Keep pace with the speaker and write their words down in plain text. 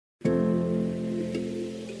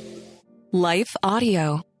Life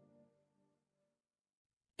Audio.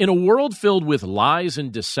 In a world filled with lies and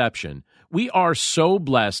deception, we are so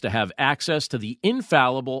blessed to have access to the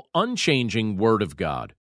infallible, unchanging Word of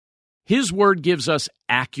God. His Word gives us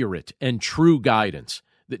accurate and true guidance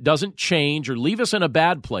that doesn't change or leave us in a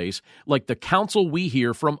bad place like the counsel we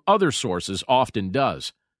hear from other sources often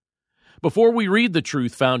does. Before we read the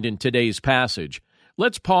truth found in today's passage,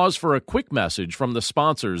 let's pause for a quick message from the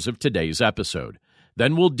sponsors of today's episode.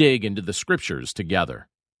 Then we'll dig into the Scriptures together.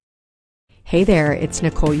 Hey there, it's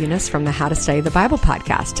Nicole Eunice from the How to Study the Bible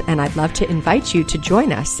podcast, and I'd love to invite you to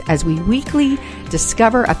join us as we weekly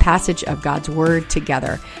discover a passage of God's Word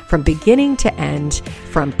together. From beginning to end,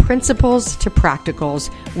 from principles to practicals,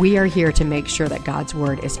 we are here to make sure that God's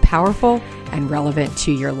Word is powerful and relevant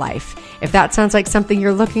to your life. If that sounds like something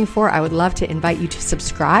you're looking for, I would love to invite you to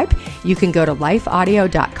subscribe. You can go to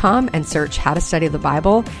lifeaudio.com and search How to Study the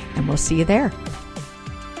Bible, and we'll see you there.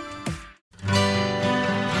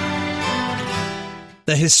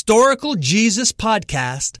 The Historical Jesus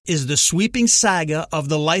Podcast is the sweeping saga of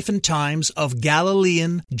the life and times of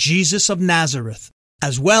Galilean Jesus of Nazareth,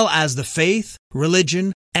 as well as the faith,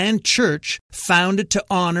 religion, and church founded to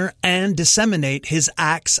honor and disseminate his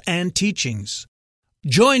acts and teachings.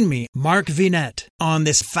 Join me, Mark Vinette, on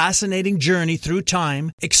this fascinating journey through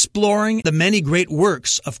time, exploring the many great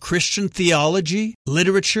works of Christian theology,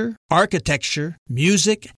 literature, architecture,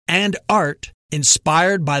 music, and art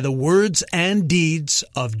inspired by the words and deeds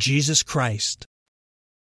of Jesus Christ.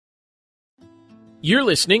 You're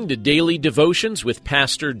listening to Daily Devotions with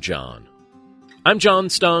Pastor John. I'm John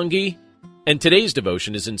Stange, and today's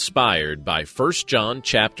devotion is inspired by 1 John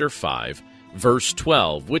chapter 5, verse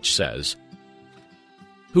 12, which says,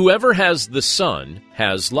 "Whoever has the Son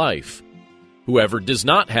has life. Whoever does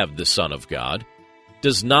not have the Son of God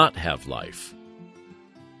does not have life."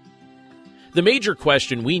 The major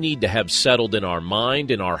question we need to have settled in our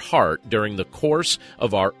mind and our heart during the course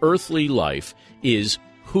of our earthly life is,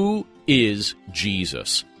 who is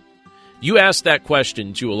Jesus? You ask that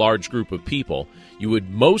question to a large group of people, you would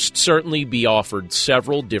most certainly be offered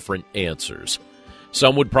several different answers.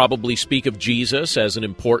 Some would probably speak of Jesus as an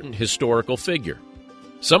important historical figure.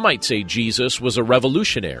 Some might say Jesus was a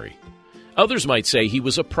revolutionary. Others might say he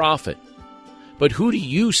was a prophet. But who do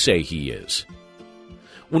you say he is?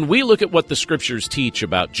 When we look at what the Scriptures teach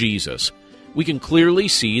about Jesus, we can clearly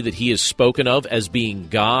see that he is spoken of as being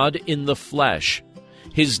God in the flesh.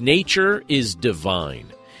 His nature is divine.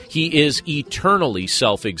 He is eternally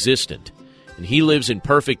self-existent, and he lives in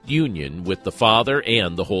perfect union with the Father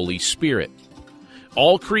and the Holy Spirit.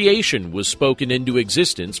 All creation was spoken into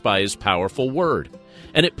existence by his powerful word,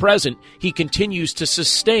 and at present he continues to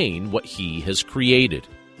sustain what he has created.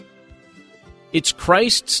 It's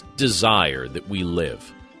Christ's desire that we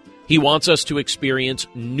live. He wants us to experience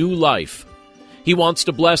new life. He wants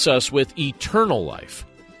to bless us with eternal life.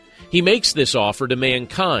 He makes this offer to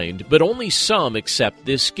mankind, but only some accept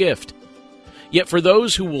this gift. Yet for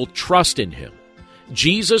those who will trust in him,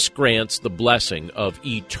 Jesus grants the blessing of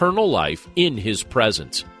eternal life in his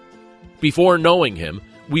presence. Before knowing him,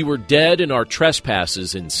 we were dead in our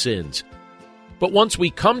trespasses and sins. But once we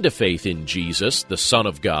come to faith in Jesus, the Son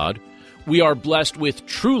of God, we are blessed with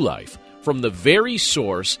true life from the very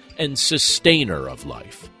source and sustainer of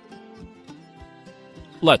life.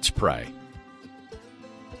 Let's pray.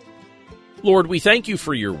 Lord, we thank you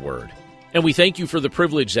for your word, and we thank you for the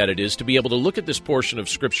privilege that it is to be able to look at this portion of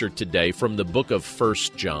Scripture today from the book of 1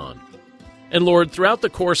 John. And Lord, throughout the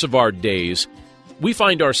course of our days, we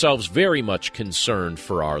find ourselves very much concerned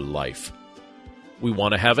for our life. We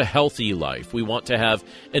want to have a healthy life. We want to have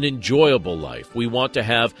an enjoyable life. We want to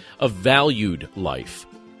have a valued life.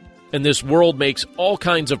 And this world makes all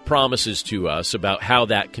kinds of promises to us about how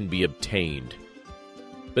that can be obtained.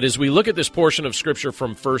 But as we look at this portion of Scripture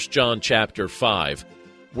from 1 John chapter 5,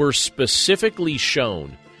 we're specifically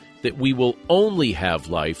shown that we will only have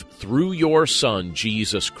life through your Son,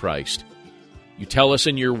 Jesus Christ. You tell us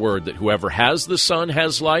in your word that whoever has the Son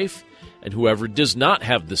has life, and whoever does not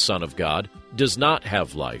have the Son of God does not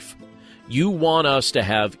have life. You want us to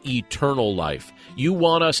have eternal life. You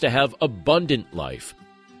want us to have abundant life.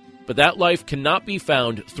 But that life cannot be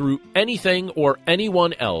found through anything or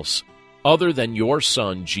anyone else other than your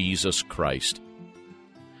Son, Jesus Christ.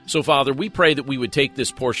 So, Father, we pray that we would take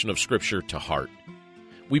this portion of Scripture to heart.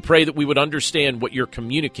 We pray that we would understand what you're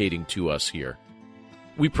communicating to us here.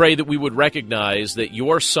 We pray that we would recognize that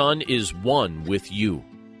your Son is one with you,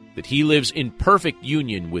 that he lives in perfect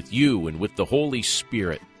union with you and with the Holy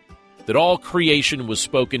Spirit, that all creation was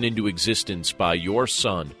spoken into existence by your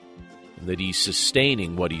Son, and that he's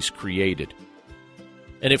sustaining what he's created.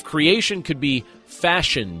 And if creation could be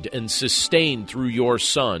fashioned and sustained through your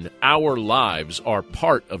Son, our lives are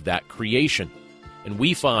part of that creation. And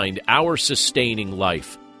we find our sustaining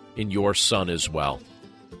life in your Son as well.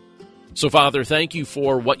 So, Father, thank you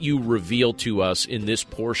for what you reveal to us in this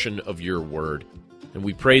portion of your word. And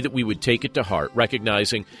we pray that we would take it to heart,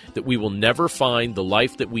 recognizing that we will never find the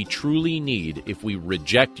life that we truly need if we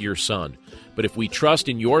reject your Son. But if we trust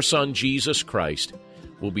in your Son, Jesus Christ,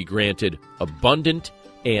 we'll be granted abundant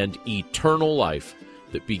and eternal life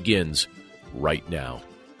that begins right now.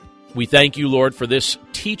 We thank you, Lord, for this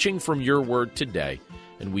teaching from your word today,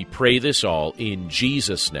 and we pray this all in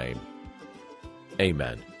Jesus' name.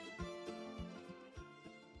 Amen.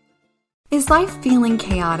 Is life feeling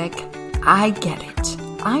chaotic? I get it.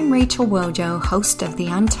 I'm Rachel Wojo, host of the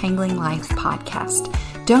Untangling Life podcast.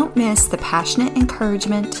 Don't miss the passionate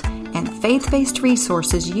encouragement and faith-based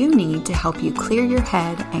resources you need to help you clear your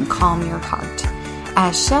head and calm your heart.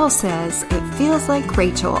 As Shell says, it feels like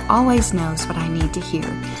Rachel always knows what I need to hear.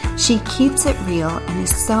 She keeps it real and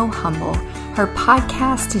is so humble. Her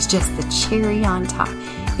podcast is just the cherry on top.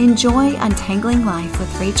 Enjoy Untangling Life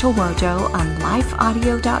with Rachel Wojo on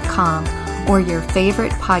lifeaudio.com or your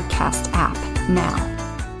favorite podcast app now.